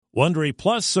Wondery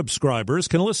Plus subscribers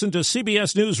can listen to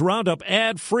CBS News Roundup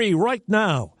ad-free right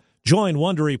now. Join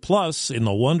Wondery Plus in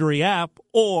the Wondery app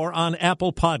or on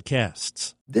Apple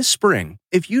Podcasts. This spring,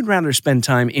 if you'd rather spend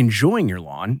time enjoying your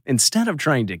lawn instead of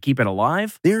trying to keep it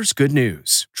alive, there's good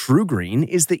news. True Green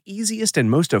is the easiest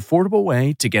and most affordable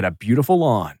way to get a beautiful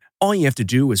lawn. All you have to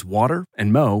do is water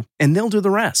and mow, and they'll do the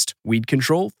rest. Weed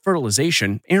control,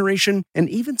 fertilization, aeration, and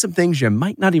even some things you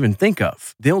might not even think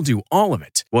of. They'll do all of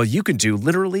it, while you can do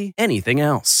literally anything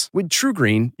else. With True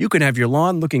Green, you can have your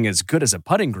lawn looking as good as a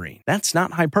putting green. That's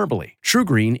not hyperbole. True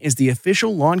Green is the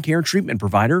official lawn care treatment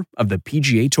provider of the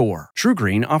PGA Tour. True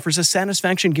Green offers a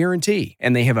satisfaction guarantee,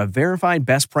 and they have a verified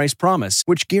best price promise,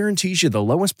 which guarantees you the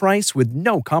lowest price with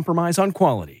no compromise on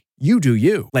quality. You do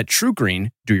you. Let True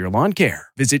Green do your lawn care.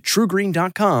 Visit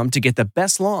TrueGreen.com to get the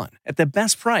best lawn at the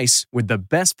best price with the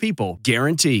best people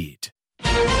guaranteed.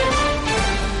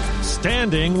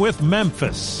 Standing with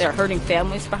Memphis. They're hurting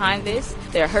families behind this.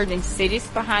 They're hurting cities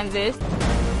behind this.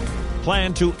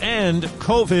 Plan to end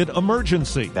COVID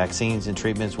emergency. Vaccines and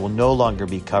treatments will no longer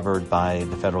be covered by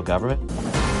the federal government.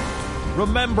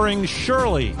 Remembering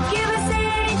Shirley. Give us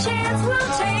any chance,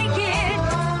 we'll take it.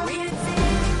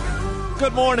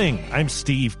 Good morning. I'm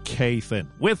Steve Kathan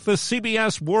with the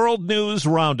CBS World News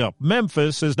Roundup.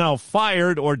 Memphis has now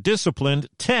fired or disciplined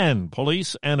 10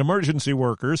 police and emergency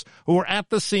workers who were at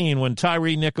the scene when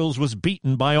Tyre Nichols was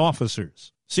beaten by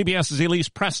officers. CBS's Elise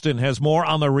Preston has more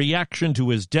on the reaction to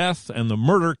his death and the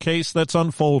murder case that's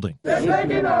unfolding.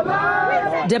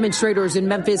 Demonstrators in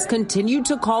Memphis continued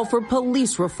to call for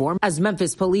police reform as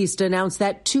Memphis police announced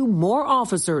that 2 more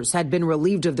officers had been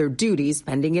relieved of their duties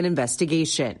pending an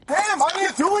investigation. Damn, I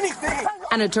didn't do anything.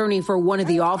 An attorney for one of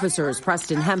the officers,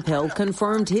 Preston Hemphill,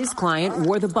 confirmed his client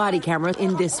wore the body camera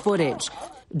in this footage.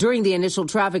 During the initial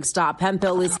traffic stop,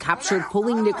 Hemphill is captured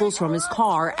pulling Nichols from his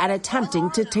car and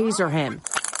attempting to taser him.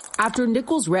 After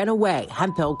Nichols ran away,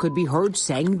 Hemphill could be heard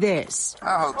saying this.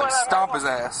 I hope they stomp his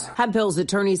ass. Hemphill's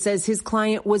attorney says his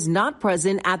client was not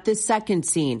present at the second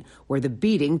scene where the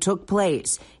beating took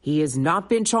place. He has not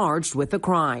been charged with the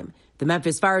crime. The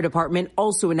Memphis Fire Department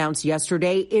also announced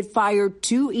yesterday it fired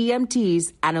 2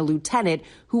 EMTs and a lieutenant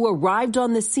who arrived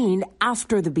on the scene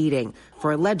after the beating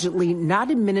for allegedly not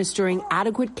administering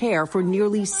adequate care for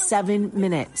nearly 7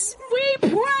 minutes. We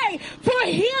pray for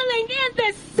healing in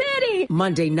the city.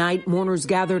 Monday night, mourners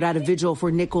gathered at a vigil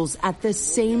for Nichols at the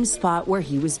same spot where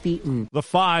he was beaten. The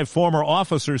 5 former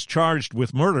officers charged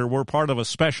with murder were part of a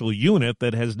special unit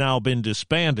that has now been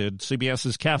disbanded.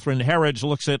 CBS's Catherine Herridge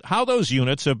looks at how those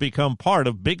units have become part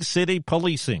of big city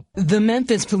policing. The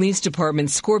Memphis Police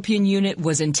Department's Scorpion unit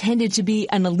was intended to be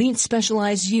an elite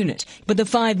specialized unit, but the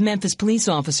 5 Memphis police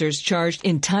officers charged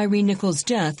in Tyre Nichols'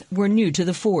 death were new to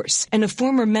the force. And a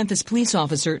former Memphis police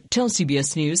officer tells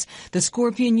CBS News the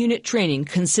Scorpion unit training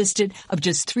consisted of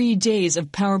just 3 days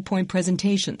of PowerPoint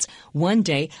presentations, 1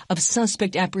 day of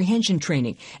suspect apprehension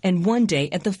training, and 1 day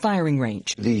at the firing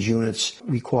range. These units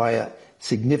require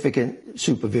significant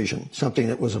supervision, something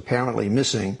that was apparently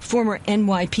missing. Former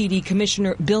NYPD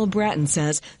Commissioner Bill Bratton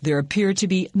says there appear to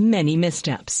be many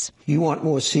missteps. You want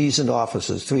more seasoned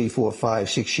officers, 3, 4, 5,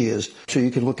 6 years, so you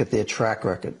can look at their track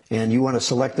record. And you want to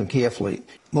select them carefully.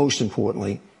 Most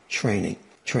importantly, training.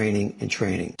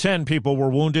 10 people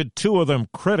were wounded, 2 of them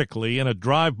critically, in a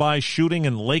drive-by shooting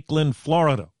in Lakeland,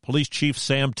 Florida. Police Chief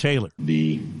Sam Taylor.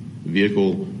 The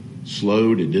vehicle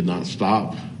slowed, it did not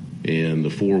stop, and the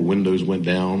 4 windows went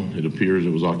down. It appears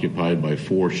it was occupied by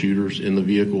 4 shooters in the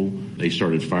vehicle. They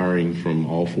started firing from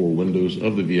all 4 windows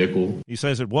of the vehicle. He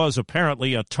says it was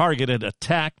apparently a targeted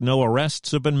attack. No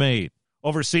arrests have been made.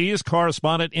 Overseas,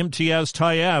 correspondent Imtiaz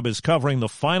Tayeb is covering the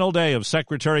final day of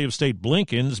Secretary of State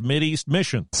Blinken's Mideast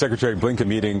mission. Secretary Blinken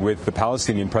meeting with the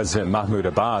Palestinian President Mahmoud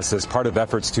Abbas as part of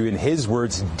efforts to, in his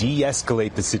words,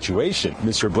 de-escalate the situation.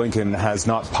 Mr. Blinken has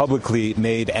not publicly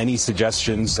made any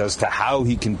suggestions as to how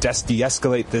he can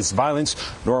de-escalate this violence,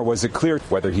 nor was it clear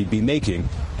whether he'd be making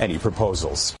any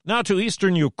proposals. Now to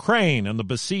eastern Ukraine and the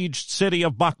besieged city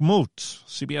of Bakhmut.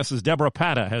 CBS's Deborah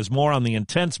Pata has more on the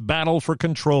intense battle for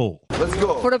control.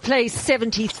 For a place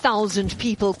 70,000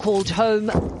 people called home,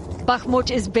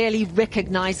 Bakhmut is barely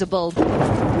recognizable.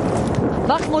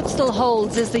 Bakhmut still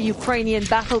holds as the Ukrainian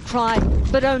battle cry,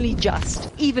 but only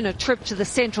just. Even a trip to the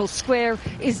central square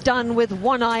is done with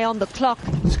one eye on the clock,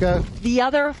 Let's go. The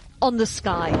other on the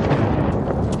sky.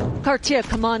 Cartier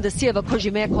Commander Sieva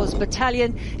Kozimeko's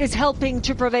battalion is helping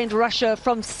to prevent Russia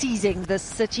from seizing the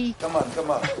city. Come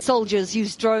on. Soldiers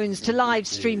use drones to live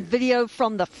stream video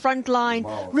from the front line,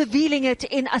 revealing it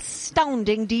in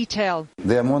astounding detail.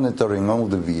 They are monitoring all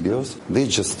the videos. They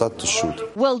just start to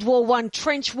shoot. World War I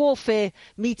trench warfare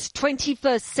meets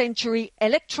 21st century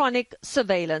electronic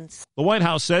surveillance. The White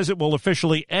House says it will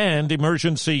officially end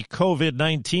emergency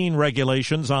COVID-19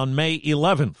 regulations on May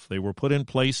 11th. They were put in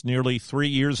place nearly 3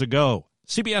 years ago.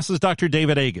 CBS's Dr.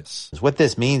 David Agus. What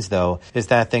this means, though, is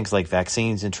that things like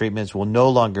vaccines and treatments will no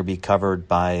longer be covered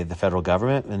by the federal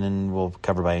government and then will be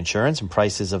covered by insurance, and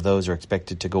prices of those are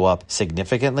expected to go up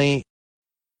significantly.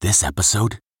 This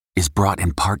episode is brought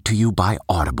in part to you by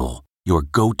Audible, your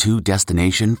go-to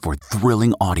destination for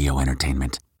thrilling audio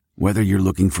entertainment. Whether you're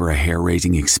looking for a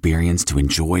hair-raising experience to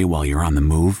enjoy while you're on the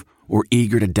move or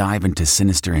eager to dive into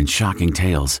sinister and shocking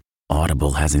tales,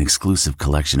 Audible has an exclusive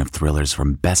collection of thrillers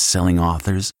from best-selling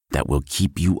authors that will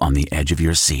keep you on the edge of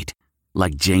your seat.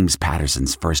 Like James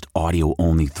Patterson's first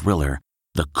audio-only thriller,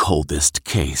 The Coldest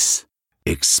Case.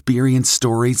 Experience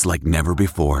stories like never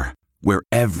before, where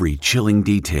every chilling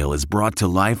detail is brought to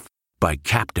life by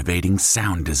captivating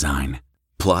sound design.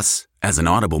 Plus, as an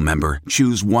Audible member,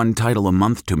 choose one title a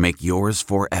month to make yours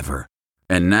forever.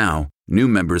 And now, new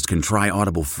members can try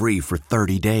Audible free for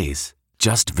 30 days.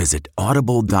 Just visit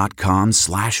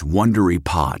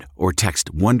audible.com/WonderyPod or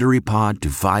text WonderyPod to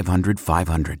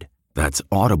 500-500. That's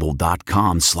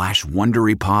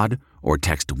audible.com/WonderyPod or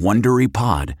text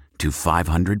WonderyPod to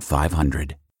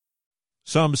 500-500.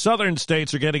 Some southern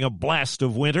states are getting a blast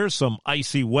of winter, some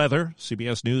icy weather.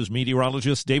 CBS News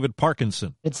meteorologist David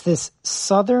Parkinson. It's this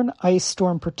southern ice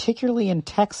storm, particularly in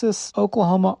Texas,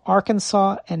 Oklahoma,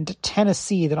 Arkansas, and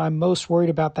Tennessee, that I'm most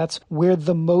worried about. That's where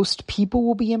the most people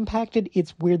will be impacted.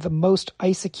 It's where the most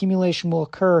ice accumulation will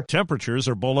occur. Temperatures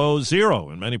are below zero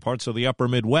in many parts of the upper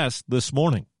Midwest this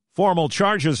morning. Formal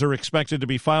charges are expected to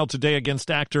be filed today against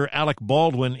actor Alec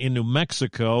Baldwin in New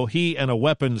Mexico. He and a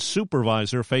weapons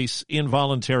supervisor face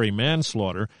involuntary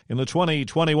manslaughter in the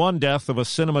 2021 death of a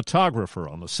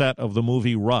cinematographer on the set of the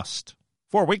movie Rust.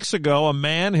 4 weeks ago, a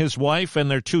man, his wife,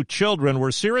 and their 2 children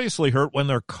were seriously hurt when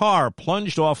their car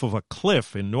plunged off of a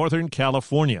cliff in Northern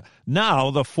California.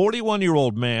 Now, the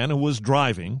 41-year-old man who was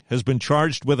driving has been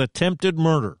charged with attempted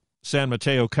murder. San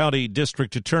Mateo County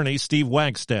District Attorney Steve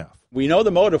Wagstaff. We know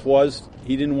the motive was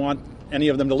he didn't want any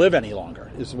of them to live any longer,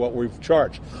 is what we've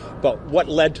charged. But what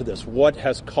led to this? What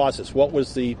has caused this? What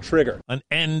was the trigger? An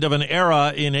end of an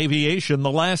era in aviation.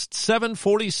 The last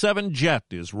 747 jet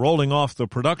is rolling off the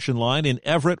production line in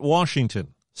Everett,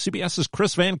 Washington. CBS's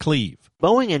Chris Van Cleve.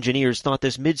 Boeing engineers thought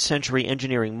this mid-century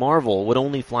engineering marvel would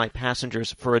only fly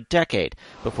passengers for a decade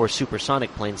before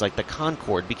supersonic planes like the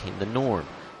Concorde became the norm.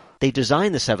 They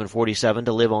designed the 747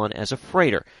 to live on as a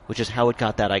freighter, which is how it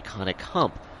got that iconic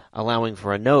hump, allowing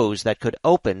for a nose that could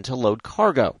open to load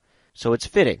cargo. So it's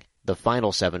fitting the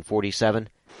final 747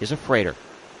 is a freighter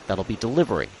that'll be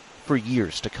delivering for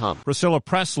years to come. Priscilla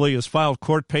Presley has filed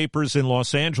court papers in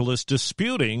Los Angeles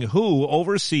disputing who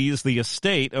oversees the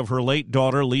estate of her late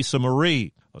daughter, Lisa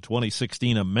Marie. A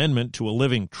 2016 amendment to a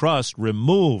living trust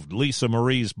removed Lisa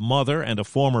Marie's mother and a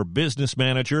former business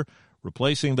manager,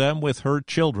 replacing them with her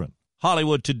children.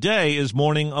 Hollywood Today is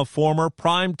mourning a former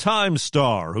primetime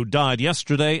star who died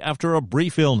yesterday after a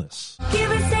brief illness.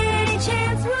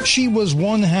 She was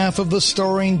one half of the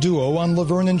starring duo on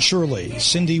Laverne and Shirley.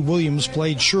 Cindy Williams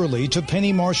played Shirley to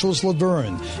Penny Marshall's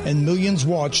Laverne, and millions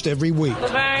watched every week.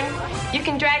 Laverne, you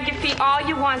can drag your feet all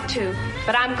you want to,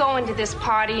 but I'm going to this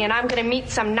party and I'm going to meet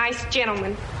some nice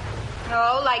gentlemen.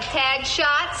 Oh, like tag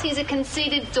shots? He's a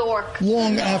conceited dork.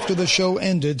 Long after the show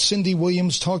ended, Cindy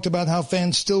Williams talked about how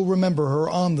fans still remember her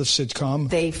on the sitcom.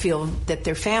 They feel that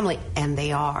they're family, and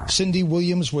they are. Cindy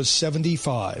Williams was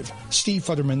 75. Steve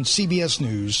Futterman, CBS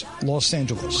News, Los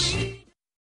Angeles.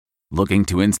 Looking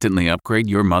to instantly upgrade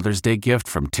your Mother's Day gift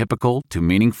from typical to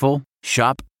meaningful?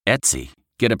 Shop Etsy.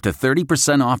 Get up to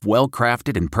 30% off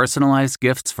well-crafted and personalized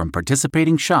gifts from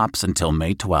participating shops until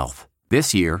May 12th.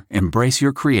 This year, embrace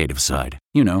your creative side.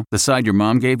 You know, the side your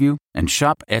mom gave you. And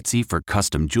shop Etsy for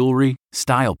custom jewelry,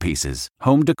 style pieces,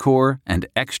 home decor, and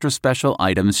extra special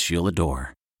items she'll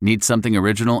adore. Need something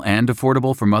original and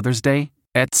affordable for Mother's Day?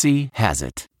 Etsy has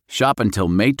it. Shop until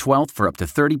May 12th for up to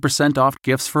 30% off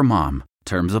gifts for mom.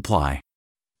 Terms apply.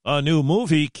 A new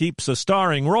movie keeps a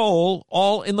starring role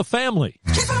all in the family.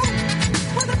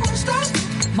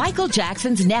 Michael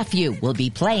Jackson's nephew will be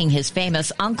playing his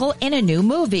famous uncle in a new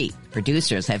movie.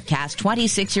 Producers have cast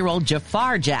 26-year-old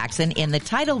Jafar Jackson in the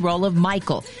title role of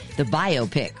Michael, the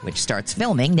biopic, which starts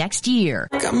filming next year.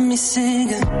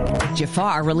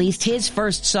 Jafar released his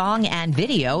first song and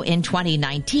video in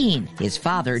 2019. His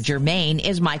father, Jermaine,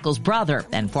 is Michael's brother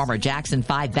and former Jackson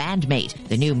 5 bandmate.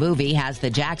 The new movie has the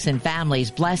Jackson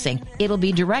family's blessing. It'll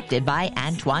be directed by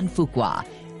Antoine Fuqua.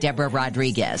 Deborah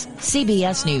Rodriguez,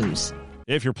 CBS News.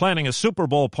 If you're planning a Super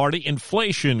Bowl party,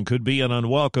 inflation could be an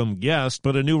unwelcome guest,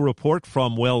 but a new report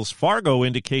from Wells Fargo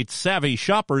indicates savvy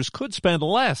shoppers could spend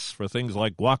less for things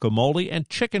like guacamole and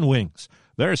chicken wings.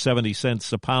 They're 70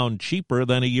 cents a pound cheaper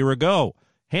than a year ago.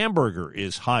 Hamburger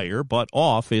is higher, but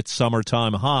off its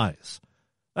summertime highs.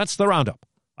 That's the Roundup.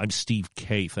 I'm Steve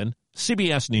Kathan,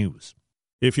 CBS News.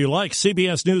 If you like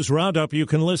CBS News Roundup, you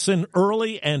can listen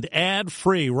early and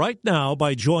ad-free right now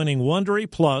by joining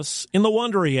Wondery Plus in the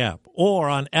Wondery app or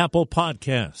on Apple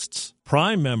Podcasts.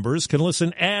 Prime members can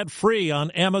listen ad-free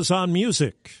on Amazon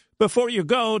Music. Before you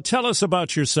go, tell us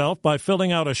about yourself by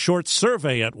filling out a short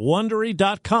survey at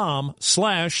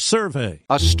Wondery.com/survey.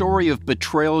 A story of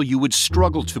betrayal you would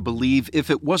struggle to believe if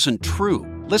it wasn't true.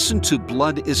 Listen to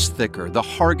Blood is Thicker, the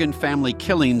Hargan family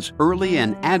killings, early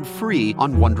and ad-free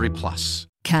on Wondery Plus.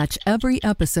 Catch every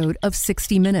episode of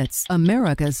 60 Minutes,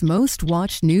 America's most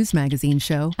watched news magazine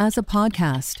show, as a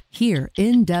podcast. Hear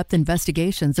in-depth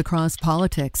investigations across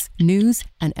politics, news,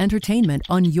 and entertainment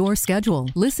on your schedule.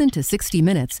 Listen to 60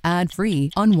 Minutes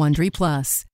ad-free on Wondery Plus.